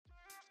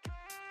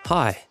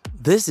Hi,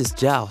 this is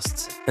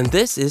Joust, and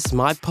this is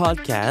my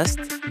podcast,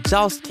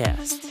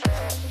 Joustcast.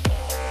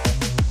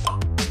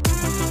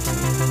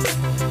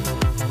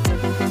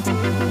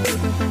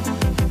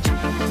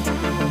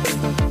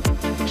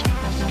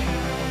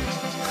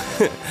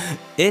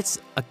 It's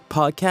a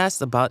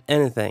podcast about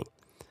anything.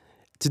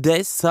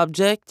 Today's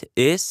subject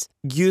is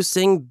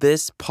using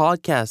this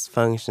podcast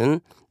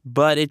function,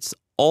 but it's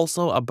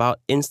also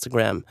about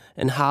Instagram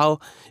and how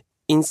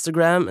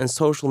Instagram and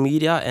social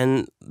media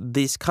and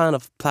these kind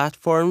of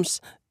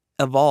platforms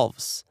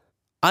evolves.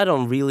 I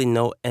don't really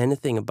know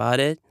anything about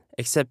it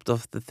except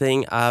of the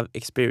thing I've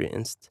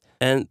experienced,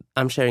 and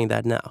I'm sharing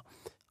that now.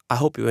 I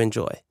hope you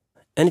enjoy.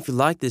 And if you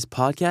like this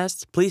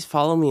podcast, please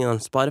follow me on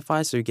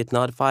Spotify so you get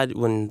notified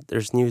when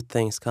there's new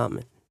things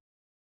coming.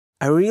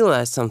 I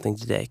realized something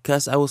today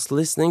because I was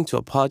listening to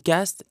a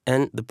podcast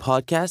and the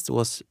podcast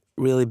was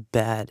really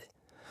bad.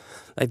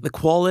 Like the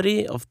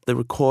quality of the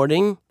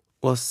recording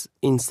was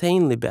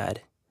insanely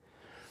bad.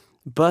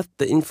 But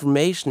the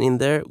information in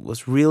there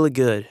was really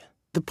good.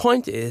 The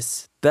point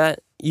is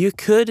that you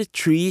could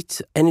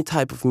treat any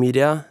type of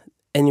media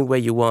any way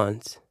you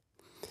want.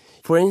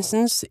 For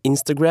instance,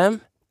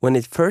 Instagram, when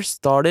it first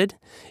started,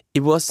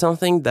 it was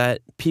something that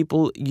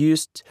people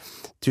used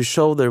to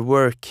show their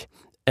work,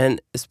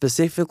 and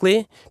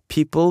specifically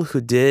people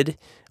who did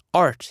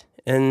art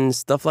and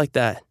stuff like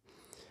that.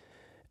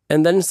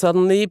 And then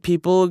suddenly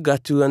people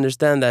got to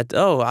understand that,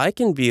 oh, I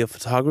can be a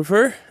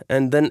photographer.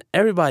 And then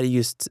everybody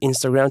used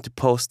Instagram to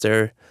post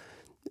their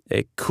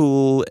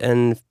cool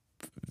and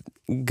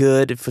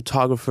good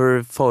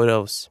photographer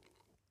photos.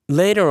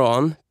 Later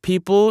on,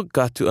 people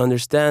got to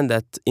understand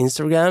that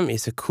Instagram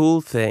is a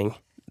cool thing.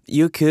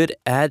 You could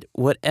add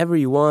whatever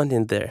you want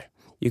in there.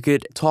 You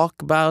could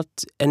talk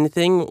about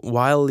anything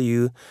while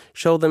you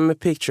show them a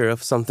picture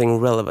of something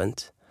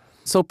relevant.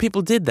 So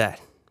people did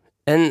that.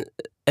 And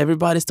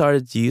everybody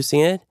started using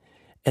it,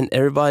 and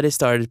everybody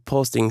started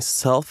posting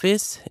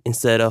selfies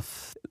instead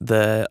of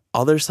the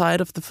other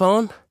side of the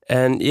phone.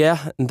 And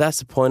yeah, that's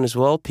the point as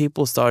well.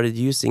 People started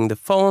using the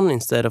phone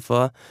instead of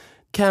a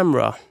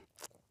camera,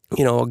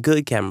 a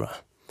good camera.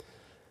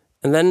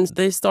 And then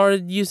they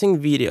started using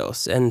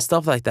videos and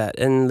stuff like that.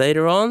 And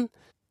later on,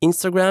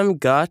 Instagram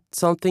got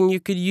something you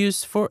could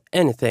use for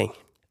anything.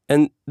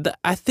 And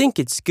I think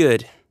it's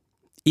good,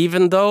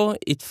 even though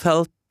it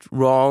felt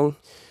wrong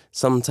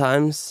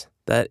sometimes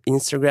that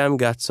Instagram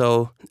got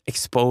so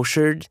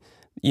exposured,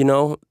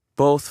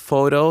 both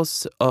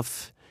photos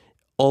of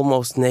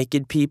almost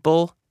naked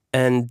people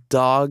and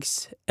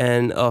dogs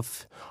and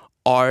of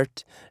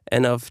art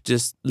and of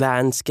just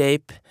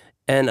landscape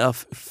and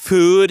of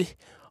food.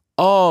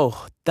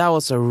 Oh, that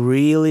was a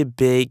really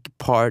big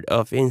part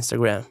of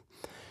Instagram.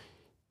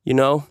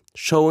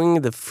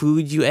 Showing the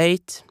food you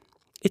ate,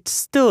 it's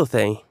still a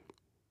thing,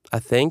 I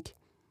think.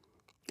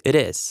 It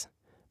is.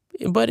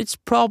 But it's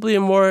probably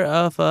more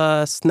of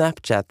a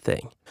Snapchat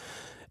thing.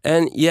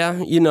 And yeah,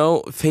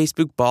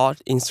 Facebook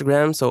bought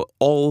Instagram, so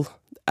all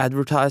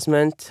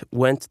advertisement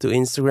went to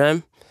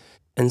Instagram.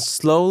 And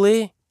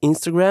slowly,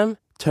 Instagram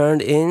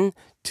turned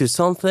into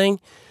something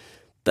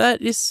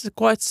that is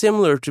quite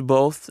similar to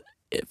both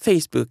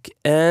Facebook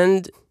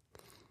and,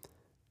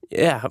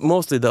 yeah,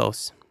 mostly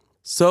those.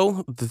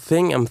 So the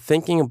thing I'm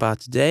thinking about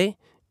today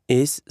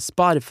is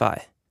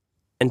Spotify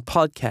and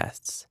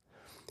podcasts.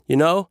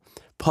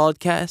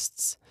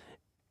 Podcasts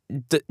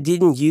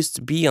didn't used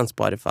to be on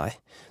Spotify.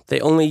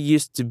 They only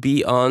used to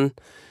be on,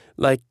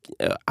 I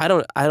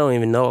don't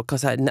even know,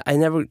 because I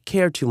never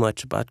cared too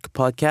much about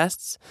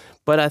podcasts.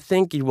 But I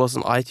think it was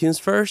on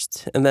iTunes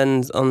first, and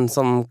then on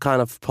some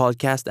kind of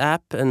podcast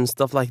app and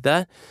stuff like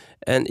that.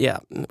 And yeah,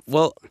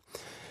 well,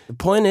 the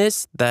point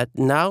is that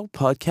now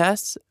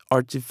podcasts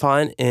are to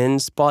find in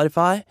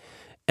Spotify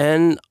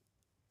and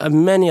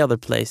many other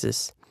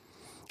places.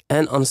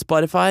 And on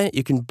Spotify,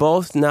 you can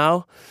both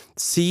now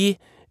see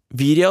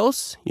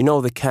videos,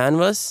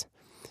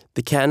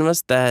 the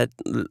canvas that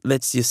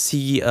lets you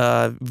see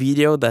a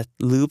video that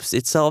loops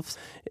itself.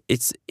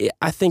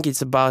 I think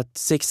it's about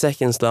 6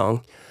 seconds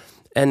long,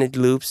 and it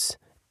loops,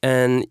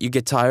 and you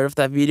get tired of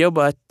that video,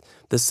 but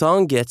the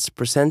song gets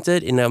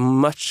presented in a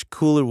much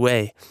cooler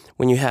way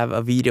when you have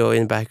a video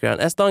in the background,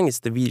 as long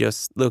as the video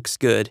looks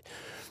good,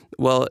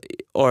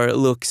 or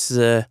looks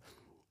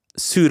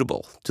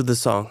suitable to the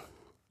song.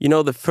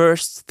 The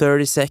first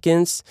 30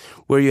 seconds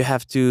where you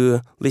have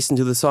to listen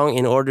to the song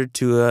in order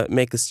to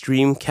make a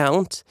stream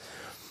count,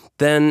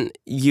 then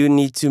you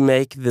need to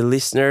make the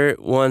listener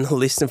want to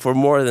listen for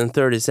more than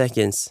 30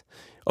 seconds.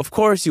 Of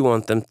course, you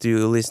want them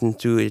to listen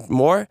to it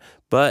more,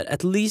 but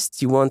at least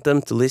you want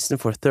them to listen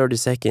for 30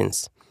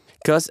 seconds.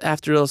 Because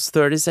after those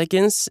 30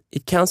 seconds,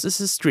 it counts as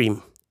a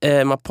stream.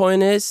 My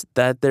point is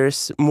that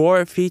there's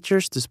more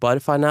features to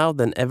Spotify now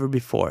than ever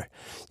before.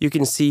 You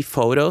can see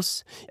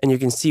photos, and you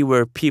can see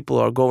where people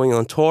are going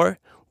on tour,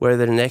 where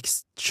their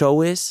next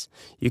show is.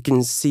 You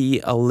can see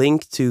a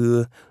link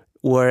to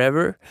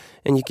wherever,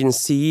 and you can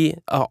see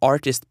an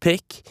artist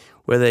pick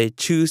where they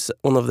choose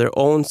one of their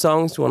own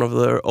songs, one of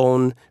their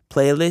own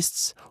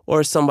playlists,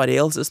 or somebody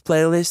else's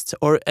playlist,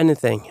 or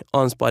anything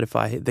on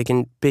Spotify. They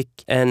can pick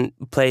and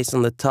place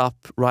on the top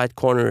right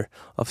corner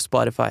of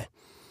Spotify.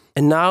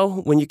 And now,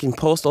 when you can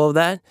post all of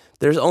that,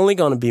 there's only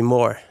going to be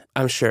more,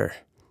 I'm sure.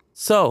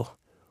 So,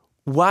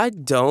 why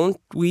don't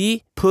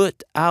we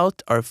put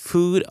out our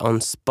food on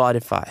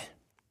Spotify?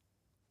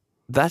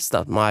 That's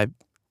not my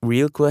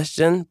real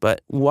question,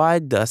 but why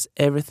does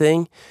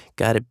everything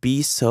gotta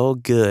be so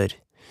good?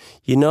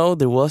 You know,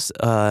 there was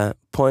a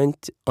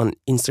point on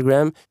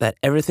Instagram that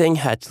everything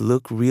had to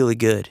look really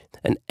good.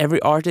 And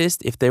every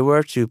artist, if they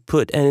were to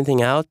put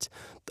anything out,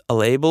 a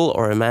label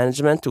or a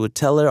management would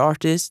tell their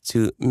artist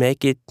to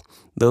make it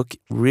look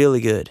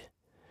really good.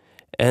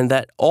 And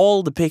that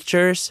all the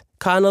pictures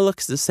kind of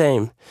looks the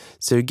same.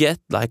 So you get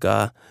like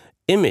a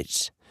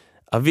image,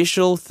 a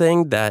visual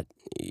thing that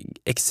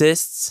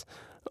exists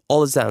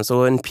all the time.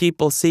 So when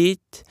people see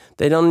it,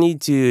 they don't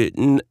need to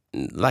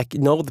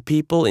know the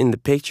people in the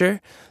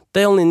picture.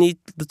 They only need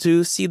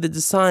to see the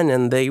design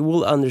and they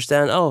will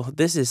understand, oh,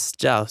 this is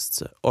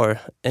Joust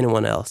or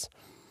anyone else.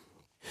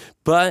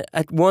 But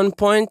at one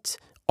point,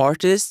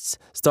 artists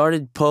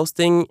started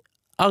posting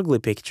ugly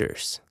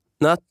pictures.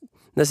 Not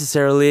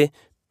necessarily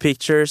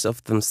pictures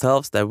of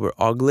themselves that were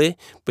ugly,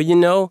 but you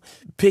know,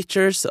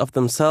 pictures of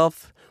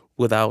themselves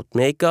without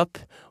makeup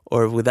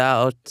or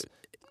without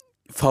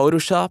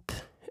Photoshop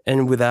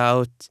and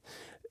without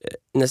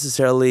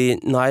necessarily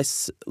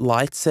nice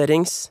light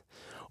settings,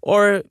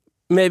 or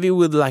maybe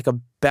with like a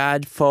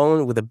bad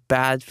phone with a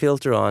bad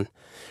filter on,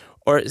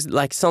 or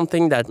like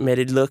something that made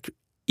it look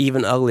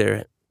even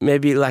uglier.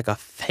 Maybe like a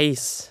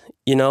face,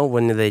 you know,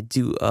 when they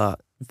do a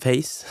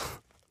face.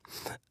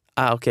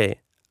 Okay.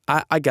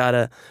 I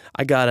gotta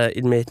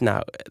admit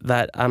now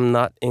that I'm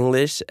not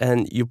English,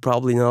 and you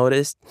probably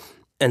noticed,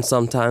 and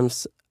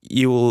sometimes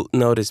you will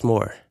notice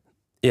more.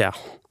 Yeah.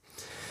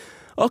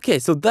 Okay,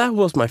 so that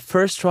was my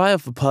first try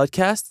of a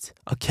podcast,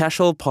 a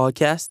casual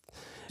podcast.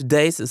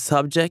 Today's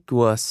subject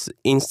was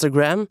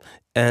Instagram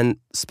and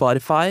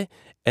Spotify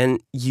and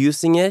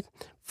using it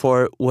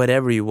for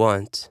whatever you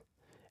want.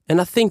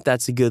 And I think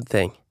that's a good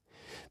thing.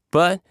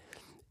 But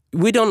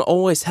we don't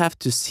always have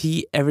to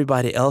see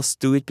everybody else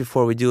do it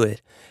before we do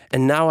it.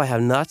 And now I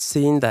have not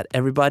seen that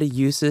everybody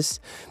uses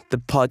the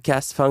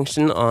podcast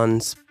function on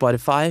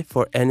Spotify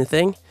for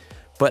anything,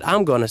 but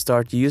I'm gonna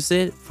start to use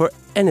it for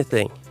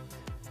anything.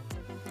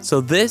 So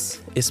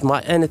this is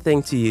my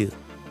anything to you.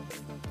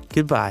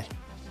 Goodbye.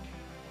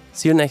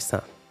 See you next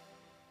time.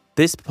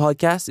 This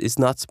podcast is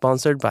not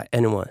sponsored by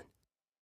anyone.